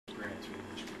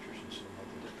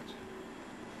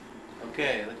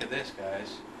Okay, look at this,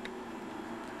 guys.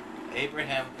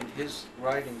 Abraham, in his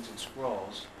writings and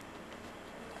scrolls,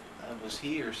 was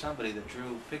he or somebody that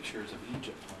drew pictures of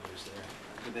Egypt when he was there.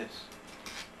 Look at this.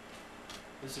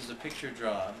 This is a picture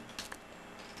drawn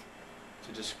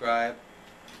to describe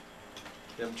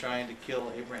them trying to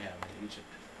kill Abraham in Egypt.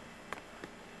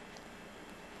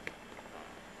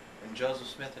 And Joseph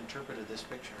Smith interpreted this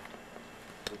picture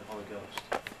with the Holy Ghost.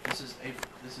 This is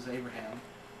Abraham,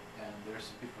 and there's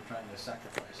some people trying to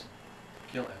sacrifice him,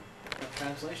 kill him. The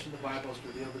translation of the Bible is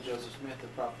revealed to Joseph Smith, the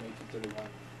prophet in 1831,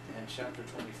 in chapter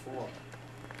 24.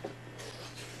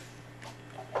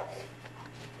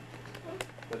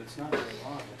 But it's not very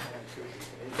long. It's only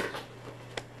 2 pages.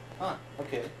 Huh,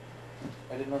 okay.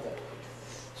 I didn't know that.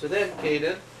 So then,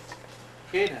 Caden.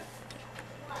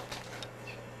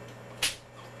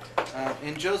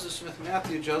 In Joseph Smith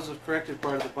Matthew, Joseph corrected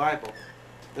part of the Bible.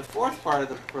 The fourth part of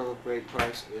the Pearl of Great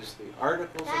Price is the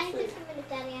Articles of Faith. Just a minute,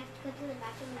 Daddy. I have to go to the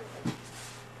bathroom.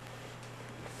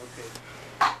 Okay.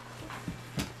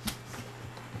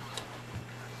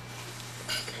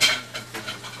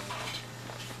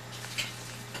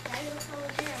 Daddy, what's all the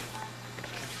hair?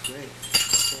 Great.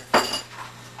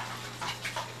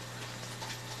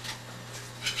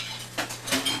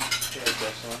 Okay,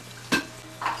 this one.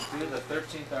 Do the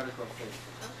 13th Article of Faith.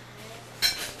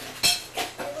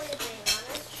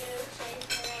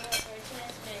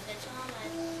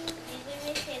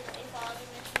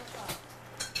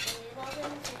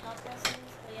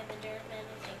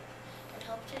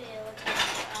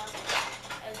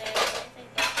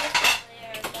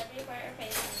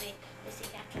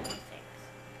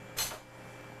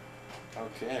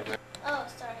 Okay. Oh,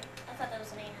 sorry. I thought that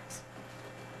was an ant.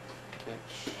 Okay.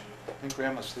 I think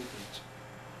Grandma's sleeping.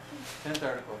 10th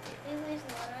Article of Faith. These leaves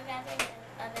the Lord gathering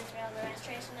of Israel, the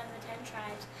restoration of the 10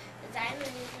 tribes, the Zion of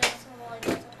Israel, will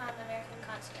be built upon the American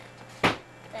continent.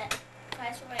 That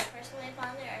Christ will reign personally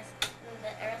upon the earth, and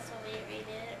the earth will be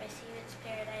renewed and receive its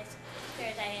paradise.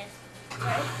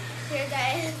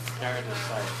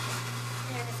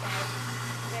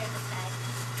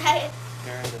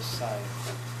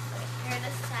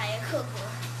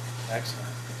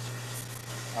 Excellent.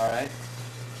 All right.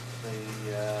 The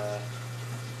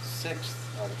 6th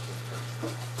Article of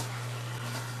Faith.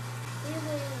 We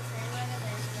believe in the same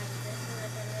revelation of this and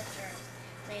within the church,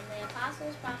 namely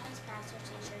apostles, prophets, pastors,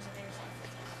 teachers, and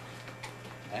intercessors.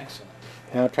 Excellent.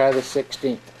 Now try the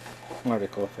 16th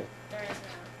Article of Faith. There is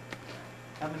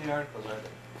no. How many articles are there?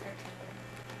 13.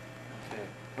 Okay.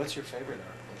 What's your favorite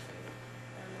article of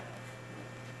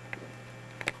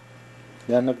faith?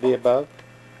 None of the above?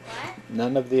 What?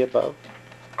 None of the above?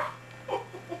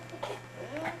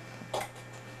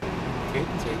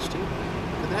 Caden's age too. Look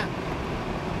at that.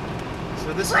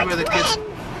 So this is where the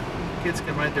kids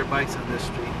can ride their bikes on this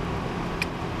street.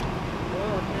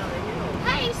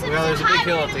 Hey, you should Well, have there's said a big hi,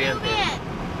 hill we're at the gonna end move there. in.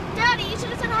 Daddy, you should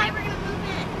have said hi, we're gonna move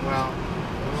in. Well,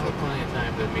 we'll have plenty of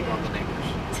time to meet all the neighbors.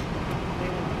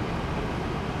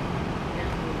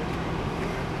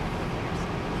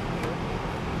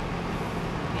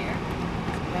 Here.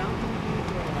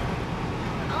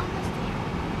 Almost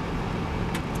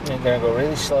here. You're going to go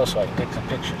really slow so I can take some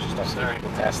pictures. Just don't Sorry.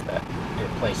 get past that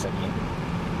place again.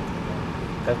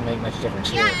 Doesn't make much difference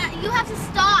here. Yeah, you have to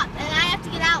stop, and I have to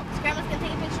get out, because Grandma's going to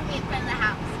take a picture of me in front of the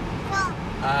house. Well,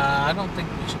 I don't think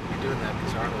we should be doing that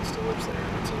because Arnold still lives there.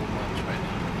 It's a little much right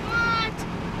now. what?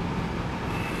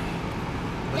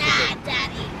 Look at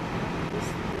Daddy.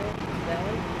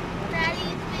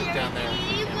 Daddy's very down there.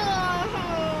 evil.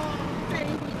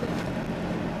 Daddy's evil.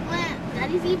 What?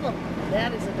 Daddy's evil. That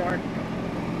is a dark.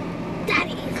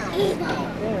 Daddy is evil.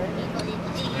 Evil, evil,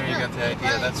 So there you got the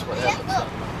idea. That's what happens.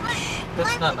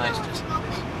 That's not nice, just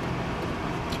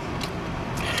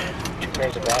Two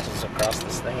pairs of glasses across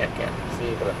this thing I can't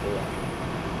see what I'm doing.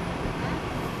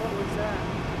 What was that?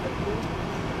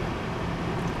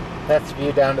 That's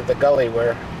view down to the gully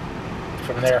where,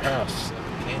 from their house.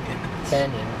 canyon.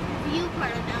 Canyon. View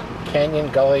part of them. Canyon,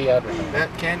 gully, I don't know.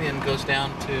 That canyon goes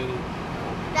down to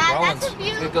That's Rollins. the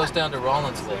view. It goes down to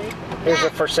Rollins Lake. Here's a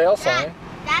for sale sign.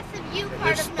 That's the view part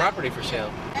There's of them. property for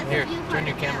sale. That's Here, the view turn part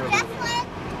your of camera them. over there.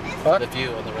 What? The view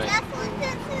on the right.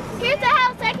 Here's the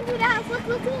house. I can do the house. Look,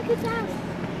 look, look. It's the house.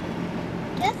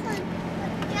 This one.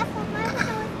 This one. My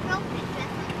house is broken.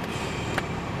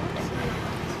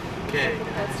 Okay.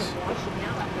 That's some washing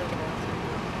out there.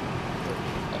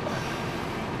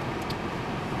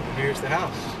 Here's the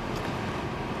house.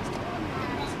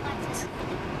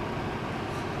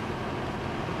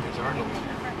 There's Arnold.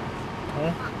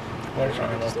 Huh? Where's Just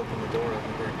Arnold? open the door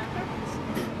over there.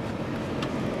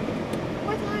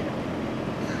 Where's Arnold?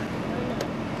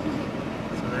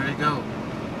 So there you go.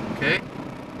 Okay.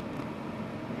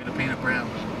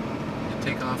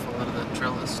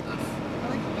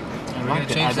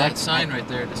 Change that sign right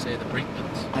there to say the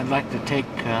Brinkmans. I'd like to take.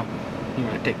 You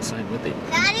want to take the sign with you?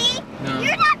 Daddy, No.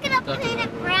 you're not gonna Talk to paint the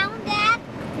it brown, Dad.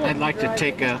 I'd like to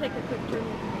take a. Take a picture.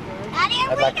 Daddy,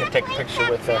 are I'd we like to gonna take a paint picture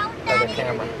that with the brown, other Daddy?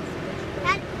 camera.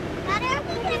 Daddy, are we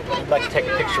gonna paint I'd like to that take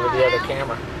a picture with the other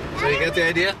camera. So you got the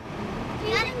idea?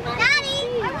 Daddy, are we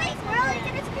really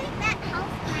gonna paint that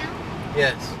house brown?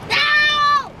 Yes,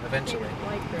 No! eventually.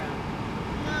 Light brown.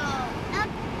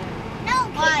 No,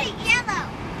 keep it yellow.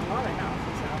 A lot of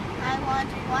houses out here. I want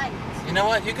white. You know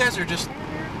what? You guys are just,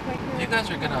 you guys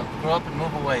are gonna grow up and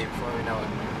move away before we know it.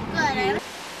 Good.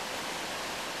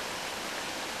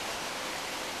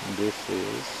 This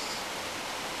is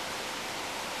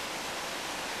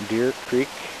Deer Creek.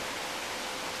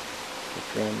 It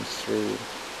runs through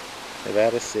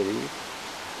Nevada City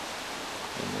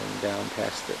and then down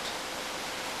past it.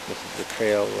 This is the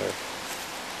trail where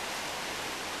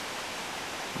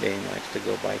Dane likes to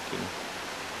go biking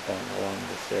down along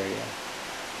this area.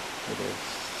 There's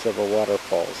several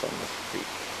waterfalls on this creek.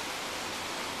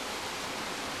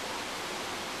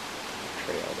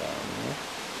 Trail down there.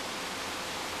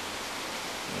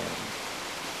 And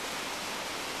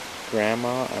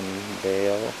Grandma and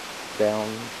Dale down,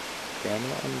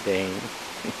 Grandma and Dane,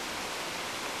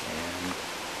 and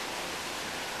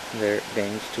they're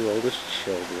Dane's two oldest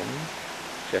children,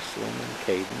 Jessalyn and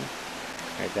Caden,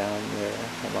 are down there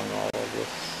among all of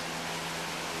this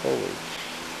foliage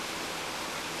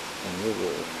and the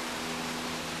wood.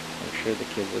 I'm sure the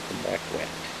kids will come back wet.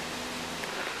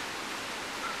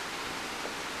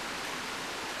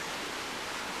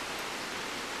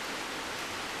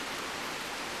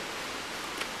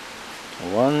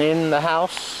 One in the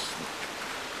house,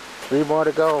 3 more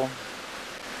to go.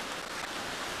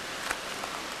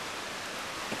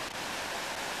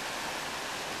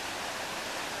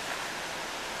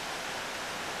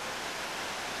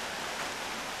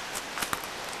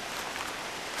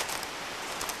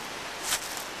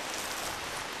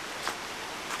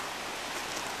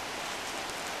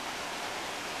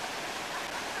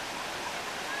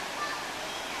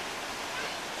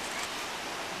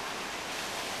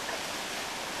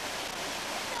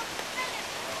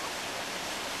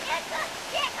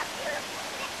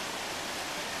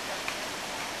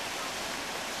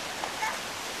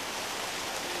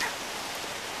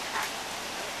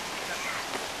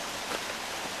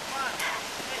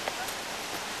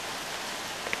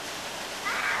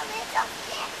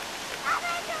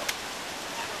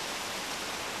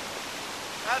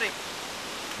 Howdy.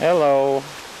 Hello.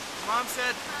 Mom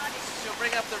said she'll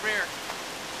bring up the rear.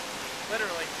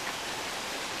 Literally.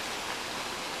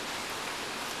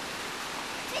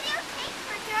 Videotape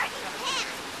for dirty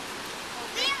pants.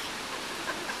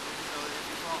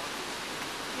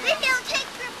 Videotape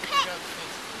for pants.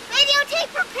 Videotape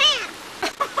for pants.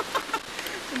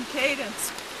 Some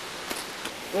cadence.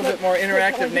 A little bit more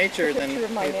interactive nature than. Picture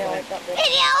of my nail. I got this.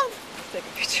 Video. Let's take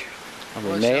a picture. On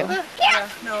the nail? Yeah,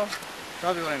 no,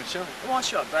 Probably won't even show it. it won't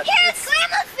show it, but Here's it's,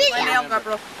 Grandma's my video. nail got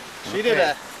broke. She did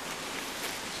a.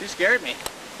 She scared me.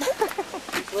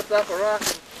 She slipped off a rock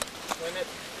and went it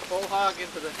full hog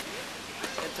into the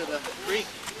creek.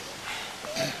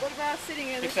 What about sitting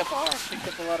in this Picked car?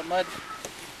 up a lot of mud.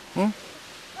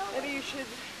 Maybe you should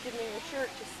give me your shirt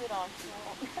to sit on so I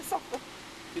won't mess up the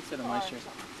She said on my shirt.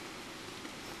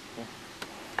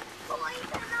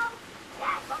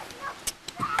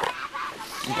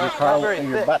 Is your car and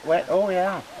your butt wet? Oh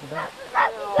yeah.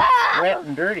 Wet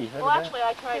and dirty. Look Well, at that. actually,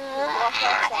 I tried to wash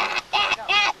off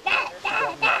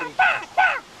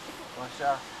Wash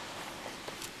out.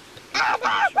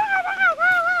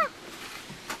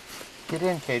 Get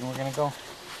in, Caden. We're gonna go.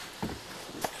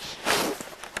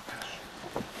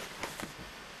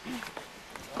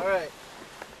 All right.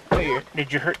 Oh,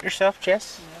 did you hurt yourself,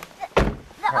 Jess? The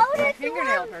my owners who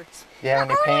fingernail won, hurts. Do you have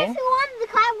any pain? who won the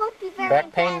car won't be very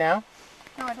Back pain bad. now?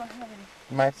 No, I don't have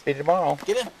any. Might be tomorrow.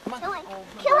 Get in. Come on. Can we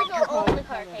own the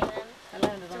car, Kaden? I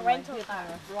landed It's a on rental my car.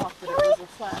 rock, but it was a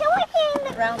flat. Can we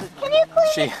clean the, Rounded. can you clean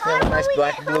She the car have a when nice we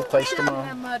black get and blue home? place In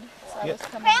tomorrow. mud, so I Yeah. was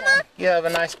coming Grandma? down. You have a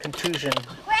nice contusion.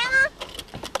 Grandma?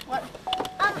 What?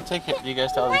 Take it. You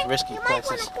guys to all these risky You might want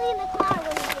places. to clean the car when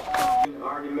you get home.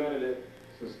 Argumentative.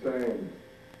 Sustained.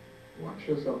 Watch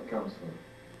yourself, counselor.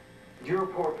 Did you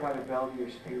report Private Bell to your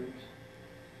superiors?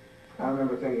 I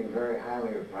remember thinking very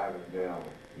highly of Private Bell,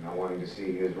 not wanting to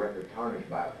see his record tarnished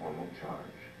by a formal charge.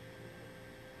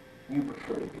 You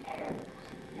prefer to be handled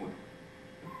through you.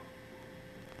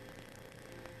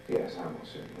 Yes, I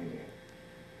most certainly did.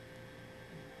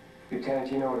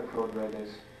 Lieutenant, you know what a code red is?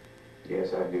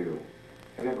 Yes, I do.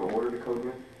 Have you ever ordered a code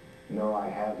red? No, I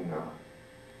have not.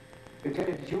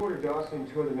 Lieutenant, did you order Dawson and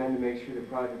two other men to make sure that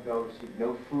Private Bell received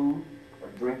no food, or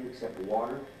drink except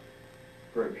water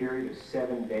for a period of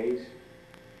 7 days?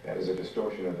 That is a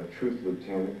distortion of the truth,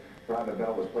 Lieutenant. Private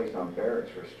Bell was placed on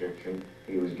barracks restriction.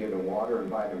 He was given water and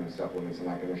vitamin supplements, and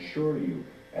I can assure you,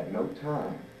 at no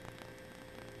time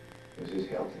was his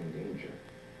health in danger.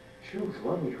 Sure was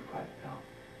lovely for Private Bell.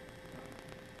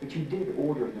 But you did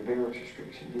order the barracks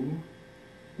restriction, didn't you?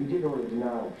 You did order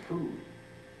denial of food.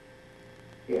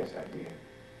 Yes, I did.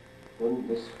 Wouldn't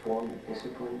this form of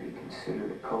discipline be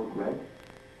considered a code red?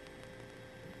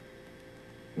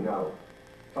 No.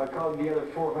 If I called the other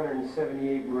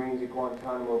 478 Marines at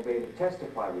Guantanamo Bay to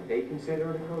testify, would they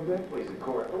consider it a code red? Please, the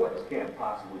court, witness can't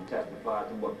possibly testify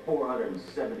to what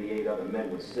 478 other men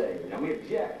would say. Now, we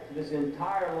object. This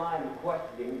entire line of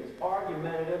questioning is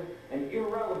argumentative and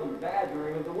irrelevant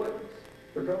badgering of the witness.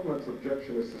 The government's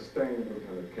objection is sustained,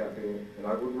 Lieutenant Cappy, and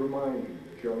I would remind you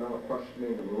that you're now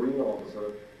questioning a Marine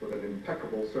officer with an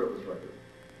impeccable service record.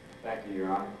 Thank you, Your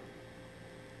Honor.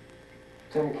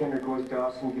 Lieutenant Kendrick, was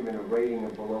Dawson given a rating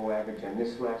of below average on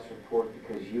this last report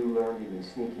because you learned he'd been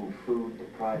sneaking food to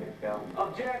Private Bell?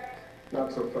 Object!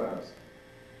 Not so fast.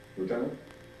 Lieutenant?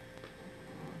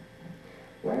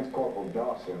 Lance Corporal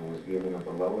Dawson was given a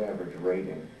below-average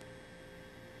rating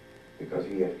because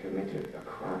he had committed a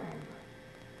crime.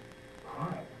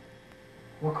 Crime?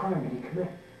 What crime did he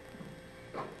commit?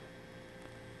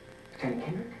 Lieutenant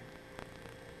Kendrick?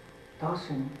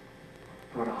 Dawson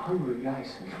brought a hungry guy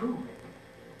some food.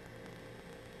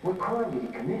 What crime did he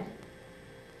commit?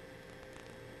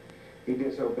 He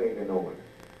disobeyed an order.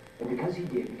 And because he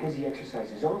did, because he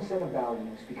exercised his own set of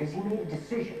values, because he made a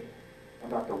decision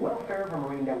about the welfare of a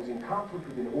Marine that was in conflict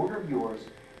with an order of yours,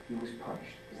 he was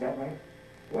punished. Is that right?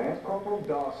 Lance Corporal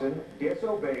Dawson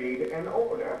disobeyed an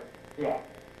order. Yeah.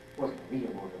 Wasn't a real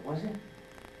order, was it?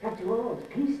 After all,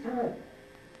 it's peacetime.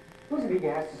 Wasn't being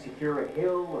asked to secure a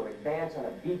hill or advance on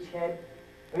a beachhead.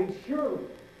 I mean, surely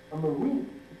a Marine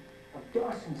of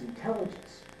Dawson's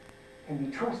intelligence can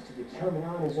be trusted to determine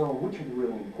on his own which are the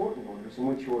really important orders and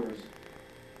which orders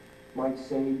might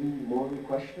say be morally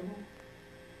questionable.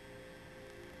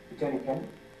 Lieutenant Ken?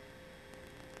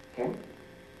 Ken?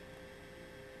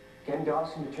 Can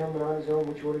Dawson determine on his own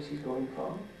which orders he's going to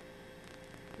follow?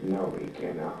 No, he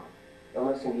cannot. The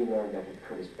lesson he learned under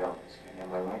Curtis Belton's,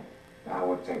 am I right? I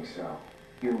would think so.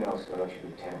 You know so, don't you,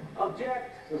 Lieutenant?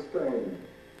 Object! Sustained.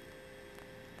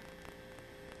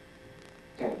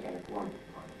 Lieutenant Kenneth, one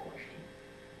question.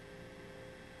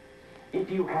 If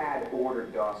you had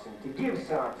ordered Dawson to give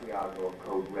Santiago a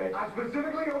code red... I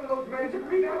specifically ordered those men to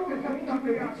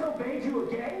disobeyed you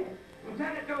again?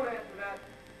 Lieutenant, don't answer that.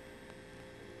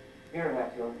 You don't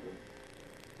have to.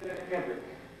 Lieutenant Kendrick,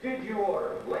 did you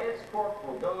order Lance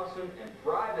Corporal Dawson and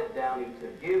Private Downey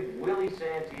to give Willie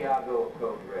Santiago a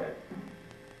code red?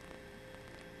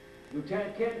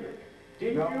 Lieutenant Kendrick,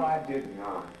 did you? No, I did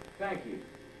not. Thank you.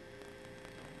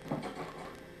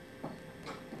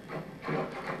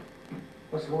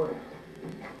 What's the order?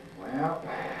 Well,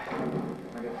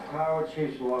 I got Tower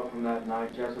Chief's log from that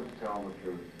night. Jessup to tell him the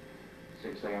truth.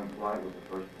 6 a.m. flight was the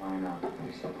first plane out. Let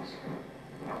me see this.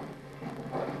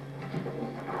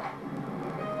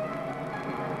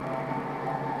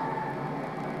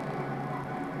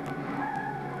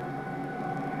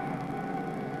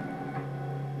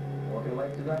 Walking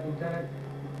late tonight, Lieutenant?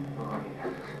 Oh,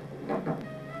 yeah.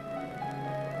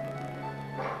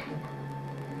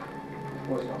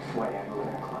 Was no flight at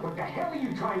 11 o'clock. What the hell are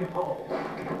you trying to pull?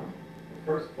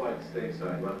 First flight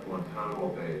stateside left Guantanamo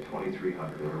Bay at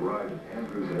 2300. It arrived at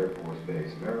Andrews Air Force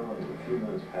Base, Maryland, at a few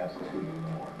minutes past 2 in the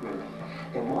morning. Really?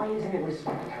 Then why isn't it listed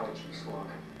on the Tower Chief's log?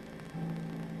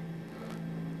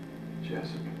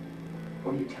 Jessup.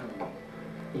 What are you telling me?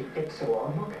 You fixed the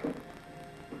logbook?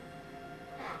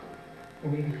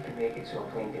 Well, maybe you can make it so a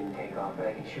plane didn't take off, but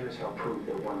I can sure as hell prove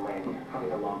that one landed. Probably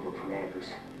the logbook from Andrews.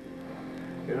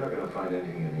 You're not going to find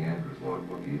anything in the Andrews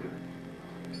logbook either.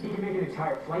 You can make an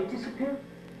entire flight disappear?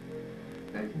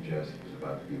 Nathan Jessup is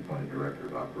about to be appointed Director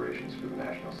of Operations for the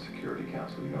National Security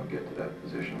Council. You don't get to that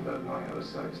position without knowing how to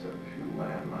sidestep a few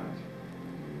landmines.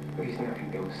 But he's never going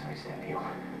to be able to sidestep you.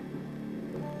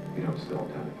 You don't still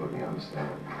intend to put me on the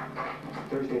stand.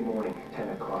 Thursday morning, 10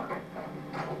 o'clock.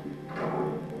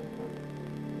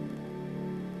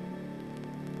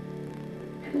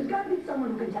 There's got to be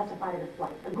someone who can testify to the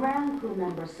flight. A ground crew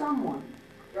member, someone.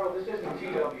 Joe, this isn't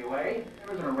TWA.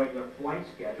 There isn't a regular flight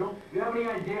schedule. Do you have any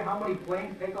idea how many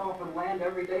planes take off and land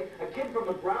every day? A kid from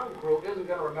the ground crew isn't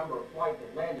going to remember a flight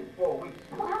that landed 4 weeks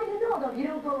ago. Well, how do you know, though, if you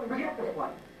don't go and Forget check the it?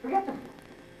 flight. Forget the flight.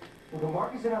 We'll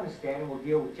Marcus in on the stand and we'll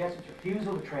deal with Jessup's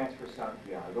refusal to transfer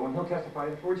Santiago, and he'll testify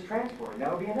to the forged transfer, and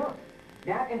that'll be enough.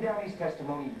 That and Downey's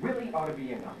testimony really ought to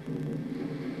be enough.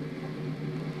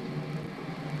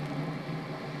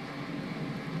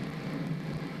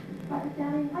 Private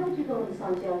Danny, why did you go to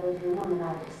Santiago's room on the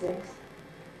night of the 6th?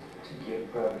 To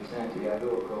give Private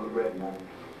Santiago a code red, ma'am.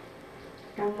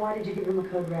 And why did you give him a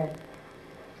code red?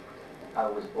 I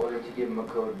was ordered to give him a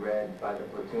code red by the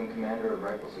platoon commander of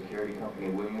Rifle Security Company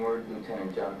Windward,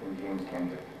 Lieutenant Jonathan James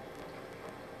Kendrick.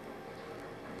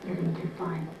 You're gonna do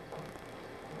fine.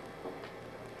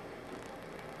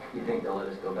 You think they'll let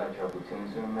us go back to our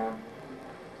platoon soon, ma'am?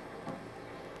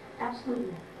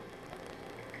 Absolutely.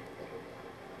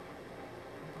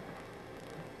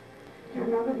 Do you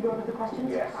remember the order of the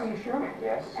questions? Yes. Are you sure?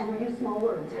 Yes. And we use small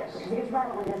words. Yes. Because he gets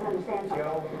rattled when he doesn't understand something.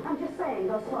 Joe. I'm just saying,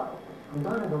 go slow. I'm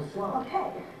gonna go slow. Okay.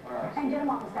 All right. And get him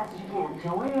off as fast as you can.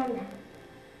 Joanne!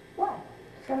 What?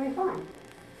 It's gonna be fine.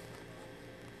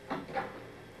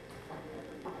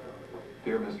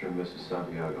 Dear Mr. and Mrs.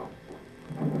 Santiago,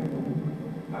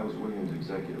 I was William's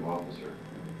executive officer.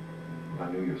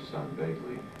 I knew your son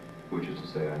vaguely, which is to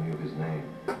say I knew his name.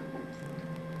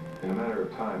 In a matter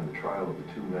of time, the trial of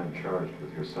the 2 men charged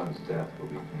with your son's death will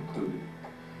be concluded,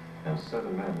 and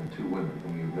 7 men and 2 women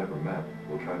whom you've never met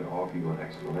will try to offer you an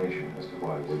explanation as to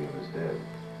why William is dead.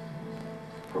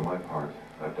 For my part,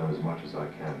 I've done as much as I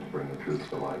can to bring the truth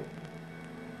to light.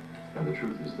 And the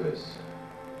truth is this: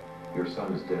 your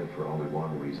son is dead for only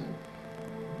one reason.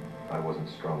 I wasn't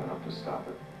strong enough to stop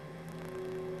it.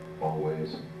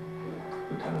 Always,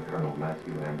 Lieutenant Colonel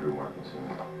Matthew Andrew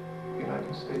Markinson,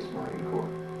 United States Marine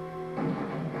Corps.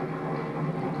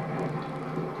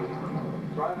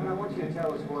 Private, I want you to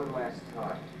tell us one last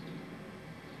time.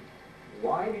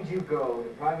 Why did you go to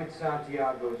Private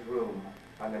Santiago's room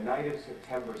on the night of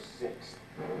September 6th?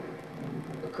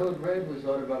 The code red was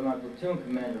ordered by my platoon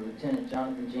commander, Lieutenant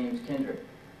Jonathan James Kendrick.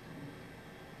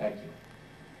 Thank you.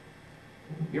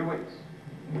 Your witness.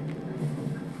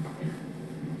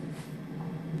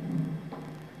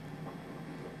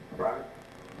 Private,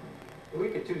 the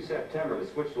week of 2 September, the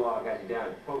switch log has you down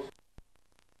at post